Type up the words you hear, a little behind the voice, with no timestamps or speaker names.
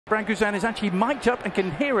Brad Guzan is actually mic'd up and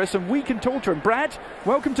can hear us, and we can talk to him. Brad,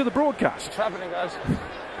 welcome to the broadcast. What's happening, guys?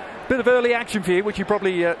 Bit of early action for you, which you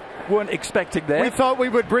probably weren't expecting there. We thought we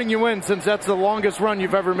would bring you in since that's the longest run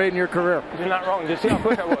you've ever made in your career. You're not wrong. Did you see how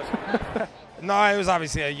quick I was? No, it was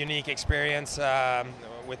obviously a unique experience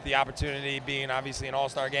with the opportunity being obviously an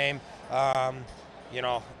all-star game. You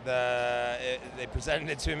know, they presented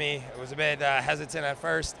it to me. It was a bit hesitant at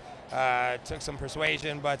first. Took some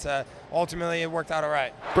persuasion, but ultimately it worked out all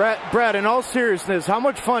right. Brad, in all seriousness, how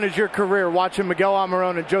much fun is your career watching Miguel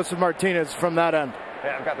Almiron and Joseph Martinez from that end?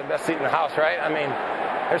 Yeah, I've got the best seat in the house, right? I mean,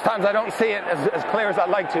 there's times I don't see it as clear as I'd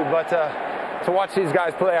like to, but to watch these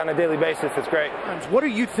guys play on a daily basis, it's great. What are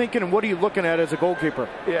you thinking and what are you looking at as a goalkeeper?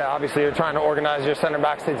 Yeah, obviously you're trying to organize your center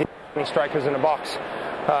backs to any strikers in the box.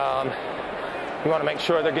 You want to make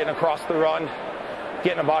sure they're getting across the run,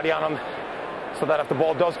 getting a body on them, so that if the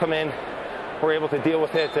ball does come in, we're able to deal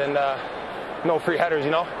with it and no free headers, you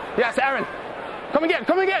know? Yes, Aaron, come again,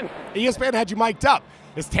 come again. ESPN had you mic'd up.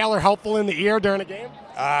 Is Taylor helpful in the ear during a game?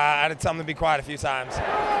 I had to tell him to be quiet a few times.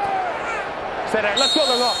 Stay there, let's go,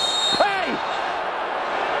 Hey!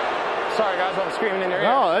 Sorry guys, I'm screaming in your ear.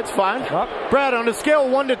 No, that's fine. Brad, on a scale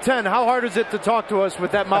of 1 to 10, how hard is it to talk to us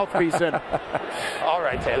with that mouthpiece in? All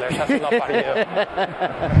right, Taylor, that's enough out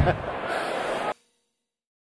of you.